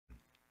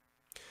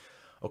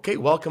Okay,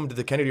 welcome to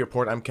the Kennedy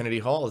Report. I'm Kennedy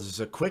Hall. This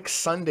is a quick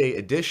Sunday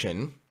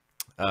edition.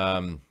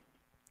 I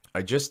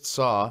just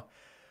saw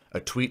a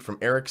tweet from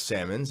Eric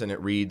Sammons, and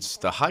it reads,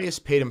 "The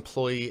highest paid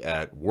employee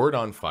at Word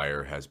on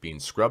Fire has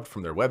been scrubbed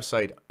from their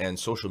website and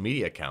social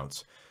media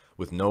accounts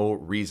with no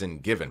reason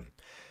given.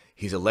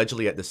 He's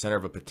allegedly at the center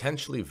of a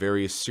potentially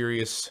very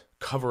serious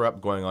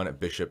cover-up going on at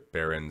Bishop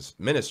Barron's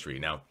ministry."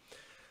 Now,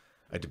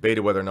 I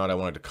debated whether or not I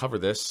wanted to cover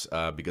this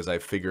because I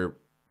figure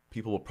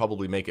people will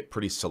probably make it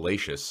pretty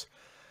salacious.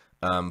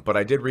 But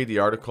I did read the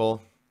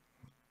article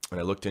and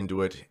I looked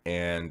into it,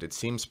 and it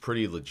seems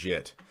pretty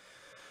legit.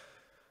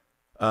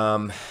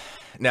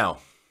 Now,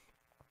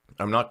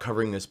 I'm not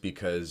covering this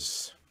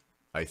because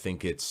I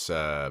think it's,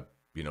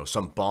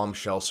 some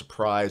bombshell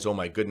surprise. Oh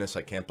my goodness,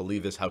 I can't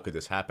believe this. How could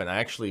this happen? I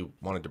actually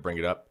wanted to bring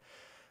it up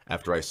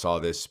after I saw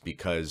this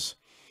because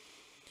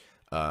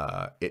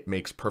it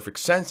makes perfect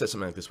sense that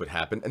something like this would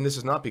happen. And this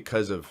is not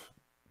because of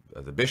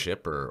the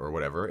bishop or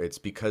whatever. It's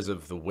because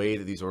of the way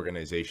that these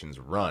organizations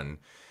run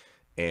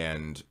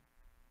and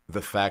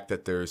the fact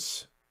that there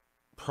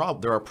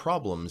are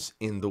problems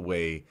in the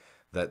way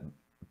that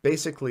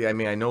basically, I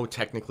mean, I know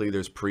technically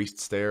there's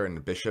priests there and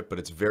the bishop, but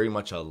it's very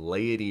much a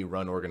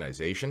laity-run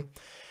organization.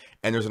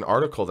 And there's an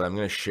article that I'm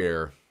going to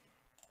share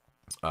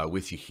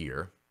with you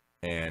here.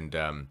 And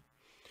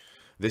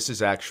this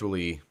is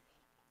actually,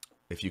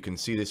 if you can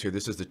see this here,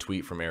 this is the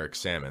tweet from Eric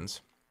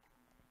Sammons.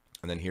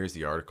 And then here's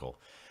the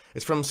article.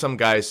 It's from some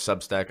guy's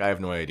Substack. I have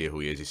no idea who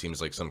he is. He seems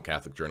like some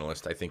Catholic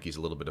journalist. I think he's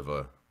a little bit of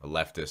a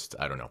leftist.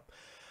 I don't know.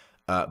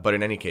 But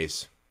in any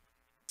case,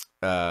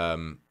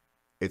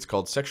 it's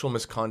called Sexual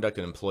Misconduct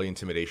and Employee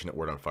Intimidation at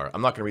Word on Fire.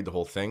 I'm not going to read the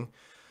whole thing,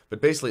 but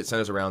basically it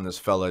centers around this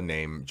fella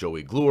named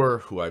Joey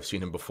Glure, who I've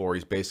seen him before.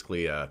 He's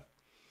basically a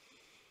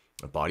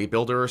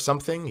bodybuilder or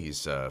something.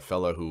 He's a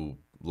fella who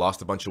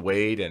lost a bunch of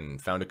weight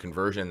and found a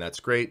conversion. That's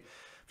great.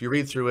 If you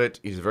read through it,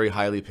 he's a very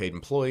highly paid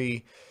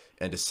employee,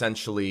 and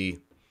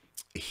essentially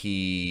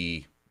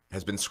he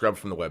has been scrubbed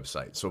from the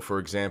website. So, for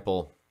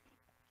example,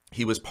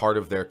 he was part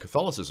of their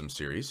Catholicism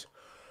series,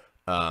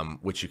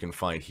 which you can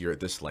find here at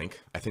this link.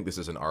 I think this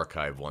is an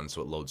archive one,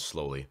 so it loads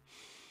slowly.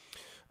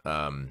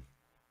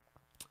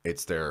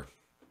 It's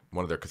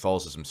one of their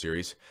Catholicism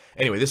series.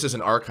 Anyway, this is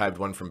an archived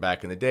one from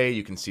back in the day.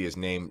 You can see his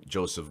name,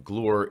 Joseph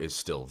Glure, is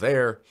still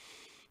there.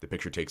 The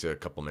picture takes a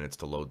couple minutes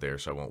to load there,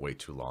 so I won't wait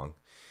too long.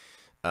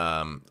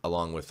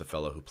 Along with the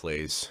fellow who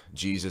plays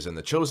Jesus in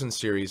the Chosen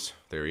series.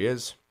 There he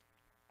is,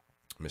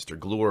 Mr.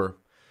 Glure.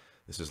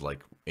 This is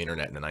like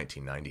internet in the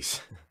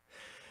 1990s.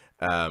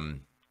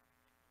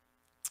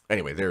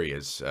 Anyway, there he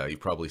is. You've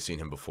probably seen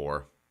him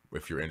before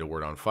if you're into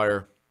Word on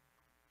Fire.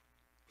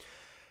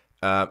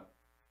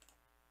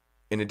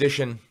 In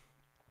addition,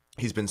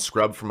 he's been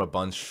scrubbed from a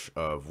bunch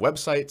of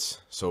websites.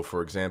 So,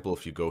 for example,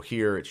 if you go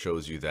here, it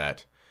shows you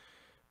that,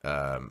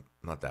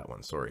 not that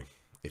one, sorry.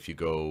 If you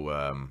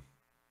go,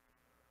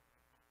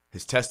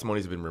 his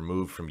testimonies have been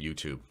removed from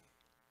YouTube.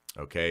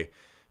 Okay,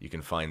 you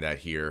can find that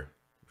here.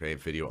 Okay,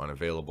 video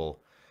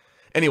unavailable.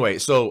 Anyway,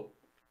 so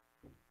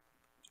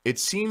it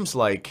seems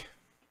like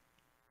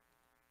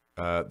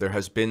there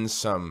has been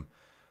some,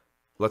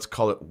 let's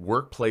call it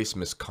workplace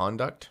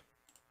misconduct.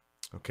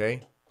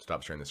 Okay,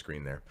 stop sharing the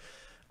screen there.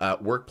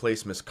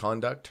 Workplace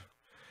misconduct.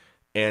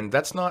 And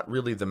that's not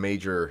really the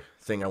major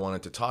thing I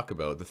wanted to talk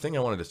about. The thing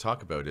I wanted to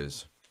talk about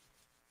is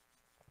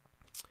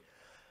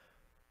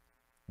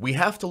we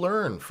have to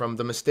learn from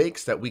the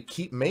mistakes that we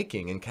keep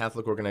making in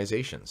Catholic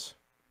organizations.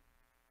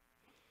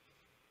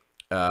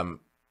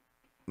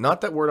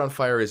 Not that Word on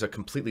Fire is a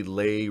completely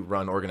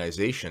lay-run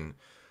organization,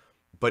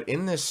 but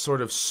in this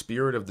sort of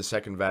spirit of the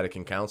Second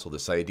Vatican Council,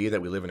 this idea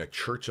that we live in a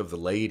church of the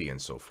laity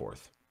and so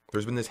forth,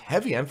 there's been this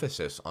heavy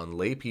emphasis on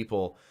lay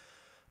people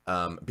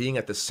being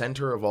at the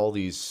center of all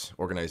these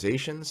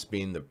organizations,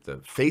 being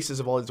the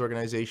faces of all these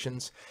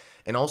organizations.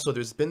 And also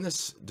there's been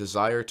this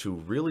desire to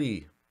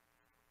really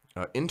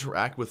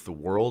interact with the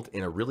world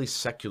in a really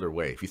secular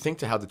way. If you think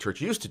to how the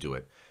church used to do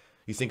it,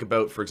 you think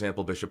about, for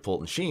example, Bishop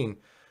Fulton Sheen,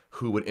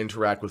 who would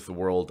interact with the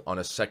world on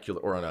a secular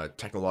or on a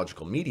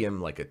technological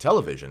medium like a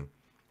television,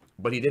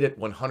 but he did it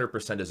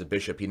 100% as a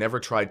bishop. He never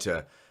tried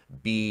to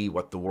be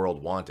what the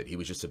world wanted. He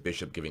was just a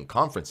bishop giving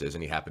conferences,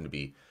 and he happened to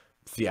be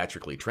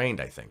theatrically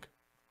trained, I think.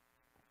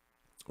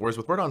 Whereas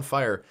with Word on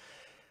Fire,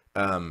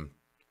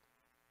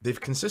 they've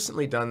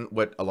consistently done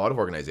what a lot of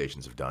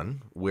organizations have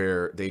done,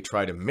 where they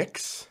try to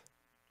mix,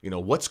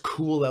 what's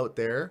cool out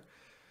there,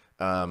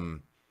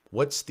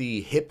 what's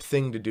the hip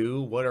thing to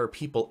do, what are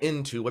people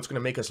into, what's going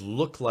to make us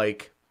look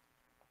like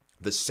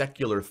the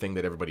secular thing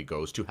that everybody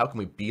goes to, how can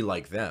we be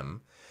like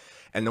them,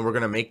 and then we're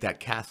going to make that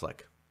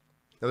Catholic.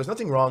 Now, there's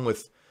nothing wrong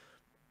with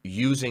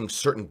using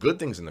certain good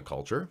things in the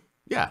culture.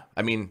 Yeah,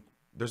 I mean,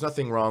 there's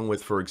nothing wrong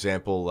with, for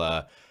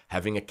example,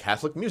 having a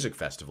Catholic music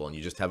festival, and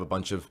you just have a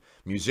bunch of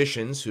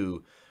musicians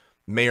who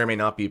may or may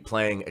not be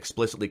playing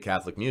explicitly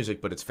Catholic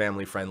music, but it's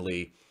family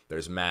friendly,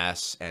 there's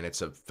mass, and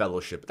it's a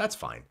fellowship. That's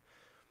fine.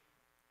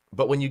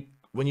 But when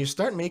you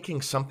start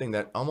making something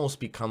that almost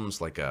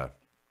becomes like a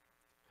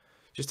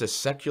just a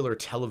secular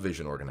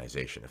television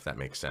organization, if that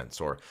makes sense.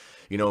 Or,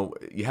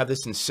 you have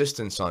this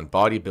insistence on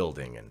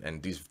bodybuilding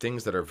and these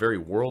things that are very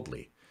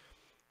worldly.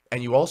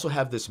 And you also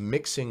have this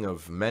mixing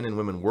of men and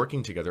women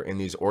working together in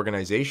these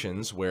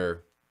organizations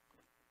where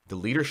the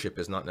leadership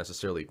is not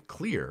necessarily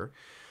clear.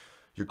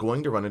 You're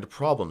going to run into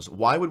problems.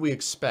 Why would we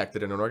expect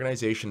that in an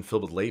organization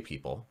filled with lay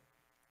people,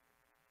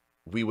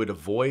 we would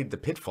avoid the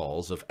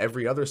pitfalls of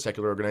every other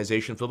secular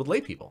organization filled with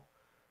lay people,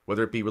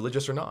 whether it be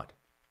religious or not?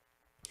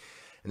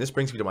 And this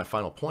brings me to my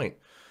final point.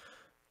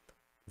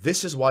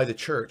 This is why the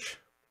church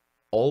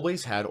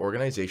always had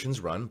organizations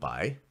run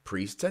by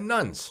priests and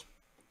nuns.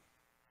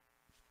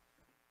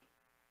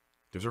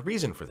 There's a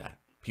reason for that.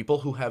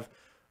 People who have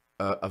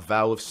a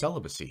vow of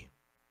celibacy.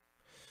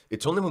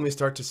 It's only when we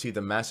start to see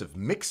the massive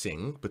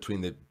mixing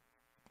between the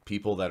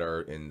people that are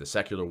in the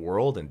secular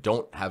world and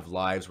don't have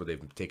lives where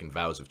they've taken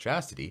vows of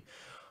chastity,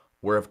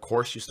 where of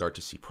course you start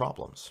to see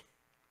problems.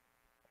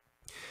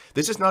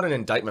 This is not an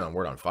indictment on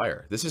Word on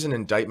Fire. This is an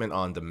indictment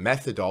on the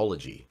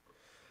methodology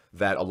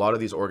that a lot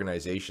of these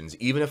organizations,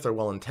 even if they're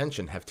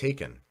well-intentioned, have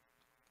taken.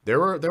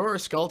 There are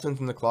skeletons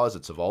in the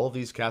closets of all of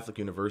these Catholic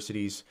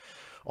universities,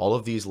 all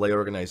of these lay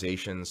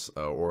organizations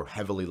or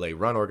heavily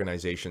lay-run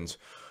organizations,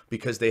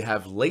 because they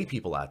have lay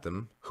people at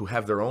them who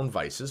have their own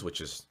vices,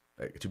 which is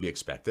to be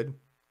expected,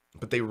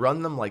 but they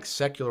run them like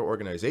secular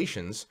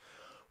organizations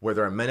where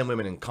there are men and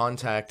women in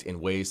contact in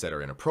ways that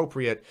are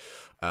inappropriate.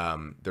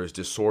 There's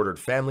disordered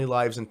family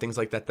lives and things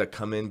like that that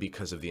come in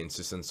because of the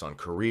insistence on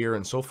career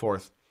and so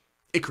forth.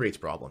 It creates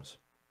problems.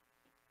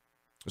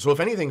 So if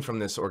anything from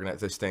this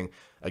thing,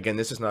 again,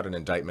 this is not an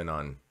indictment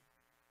on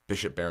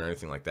Bishop Barron or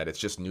anything like that. It's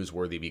just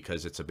newsworthy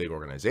because it's a big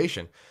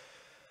organization.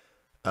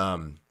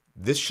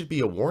 This should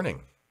be a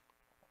warning.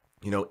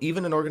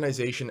 Even an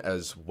organization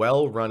as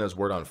well run as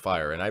Word on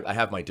Fire, and I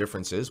have my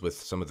differences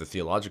with some of the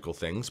theological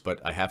things,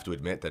 but I have to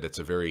admit that it's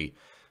a very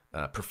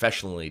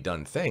professionally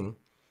done thing.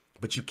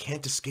 But you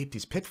can't escape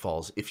these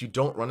pitfalls if you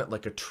don't run it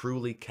like a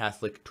truly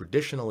Catholic,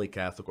 traditionally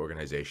Catholic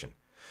organization.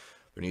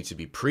 There needs to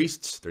be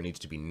priests, there needs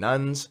to be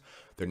nuns,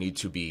 there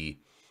needs to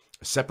be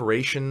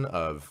separation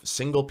of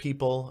single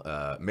people,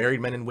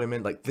 married men and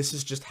women. Like, this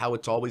is just how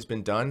it's always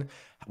been done.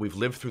 We've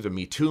lived through the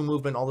Me Too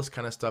movement, all this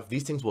kind of stuff.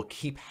 These things will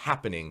keep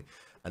happening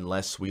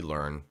unless we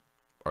learn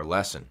our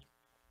lesson.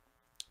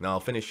 Now, I'll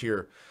finish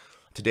here.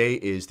 Today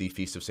is the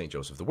Feast of St.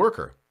 Joseph the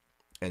Worker.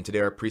 And today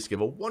our priest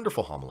gave a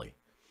wonderful homily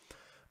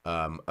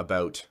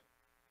about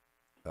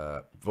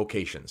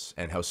vocations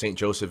and how St.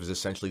 Joseph is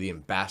essentially the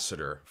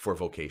ambassador for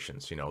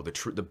vocations.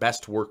 The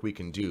best work we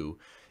can do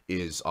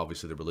is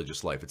obviously the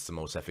religious life. It's the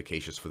most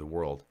efficacious for the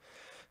world.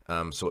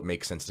 So it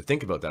makes sense to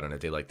think about that on a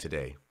day like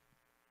today.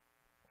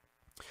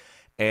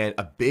 And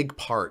a big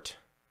part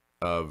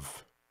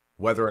of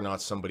whether or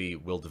not somebody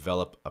will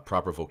develop a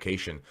proper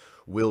vocation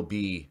will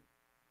be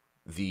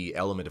the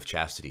element of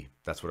chastity.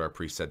 That's what our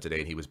priest said today,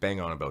 and he was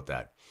bang on about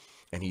that.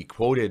 And he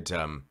quoted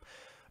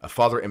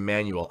Father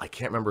Emmanuel. I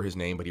can't remember his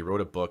name, but he wrote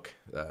a book.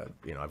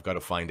 I've got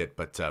to find it,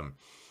 but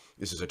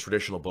this is a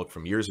traditional book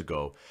from years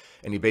ago.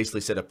 And he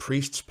basically said a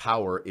priest's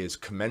power is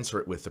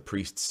commensurate with the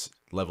priest's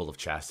level of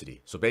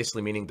chastity. So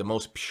basically meaning the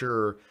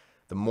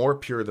more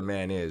pure the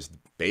man is,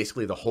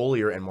 basically the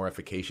holier and more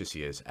efficacious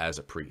he is as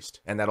a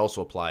priest. And that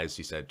also applies,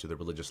 he said, to the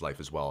religious life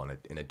as well,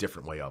 in a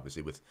different way,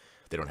 obviously,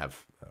 they don't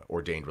have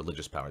ordained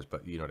religious powers,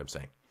 but you know what I'm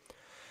saying.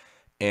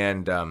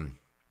 And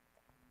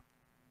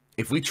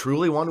if we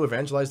truly want to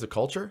evangelize the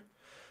culture,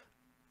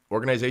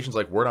 organizations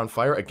like Word on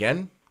Fire,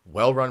 again,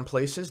 well-run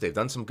places, they've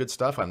done some good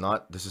stuff.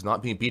 This is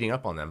not me beating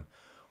up on them.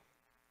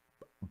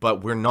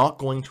 But we're not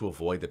going to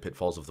avoid the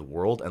pitfalls of the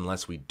world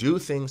unless we do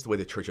things the way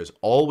the church has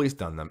always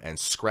done them and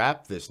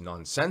scrap this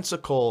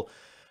nonsensical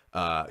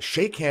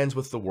shake hands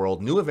with the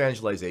world, new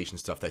evangelization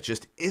stuff that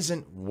just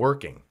isn't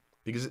working.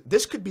 Because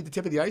this could be the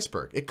tip of the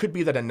iceberg. It could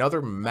be that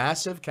another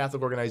massive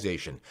Catholic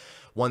organization,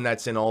 one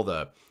that's in all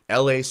the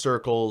LA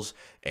circles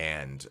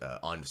and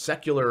on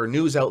secular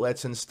news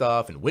outlets and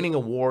stuff and winning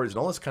awards and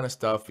all this kind of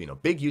stuff,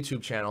 big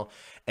YouTube channel,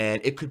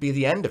 and it could be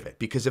the end of it.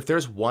 Because if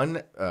there's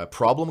one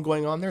problem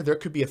going on there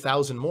could be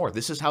 1,000 more.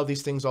 This is how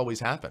these things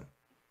always happen.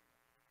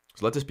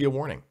 So let this be a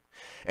warning.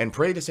 And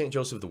pray to St.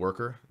 Joseph the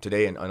Worker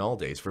today and on all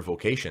days for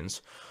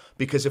vocations,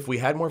 because if we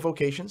had more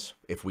vocations,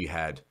 if we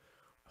had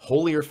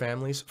holier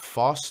families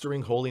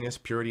fostering holiness,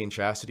 purity, and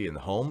chastity in the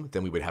home,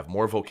 then we would have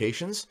more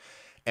vocations.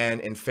 And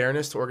in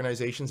fairness to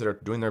organizations that are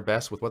doing their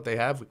best with what they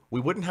have,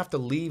 we wouldn't have to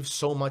leave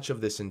so much of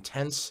this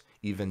intense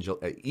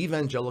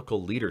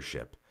evangelical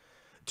leadership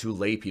to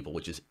lay people,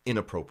 which is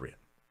inappropriate.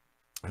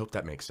 I hope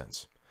that makes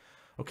sense.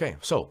 Okay,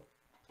 so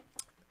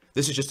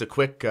this is just a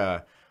quick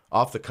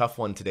off-the-cuff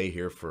one today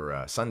here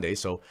for Sunday.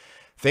 So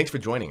thanks for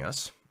joining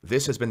us.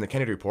 This has been the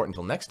Kennedy Report.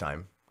 Until next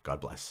time,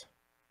 God bless.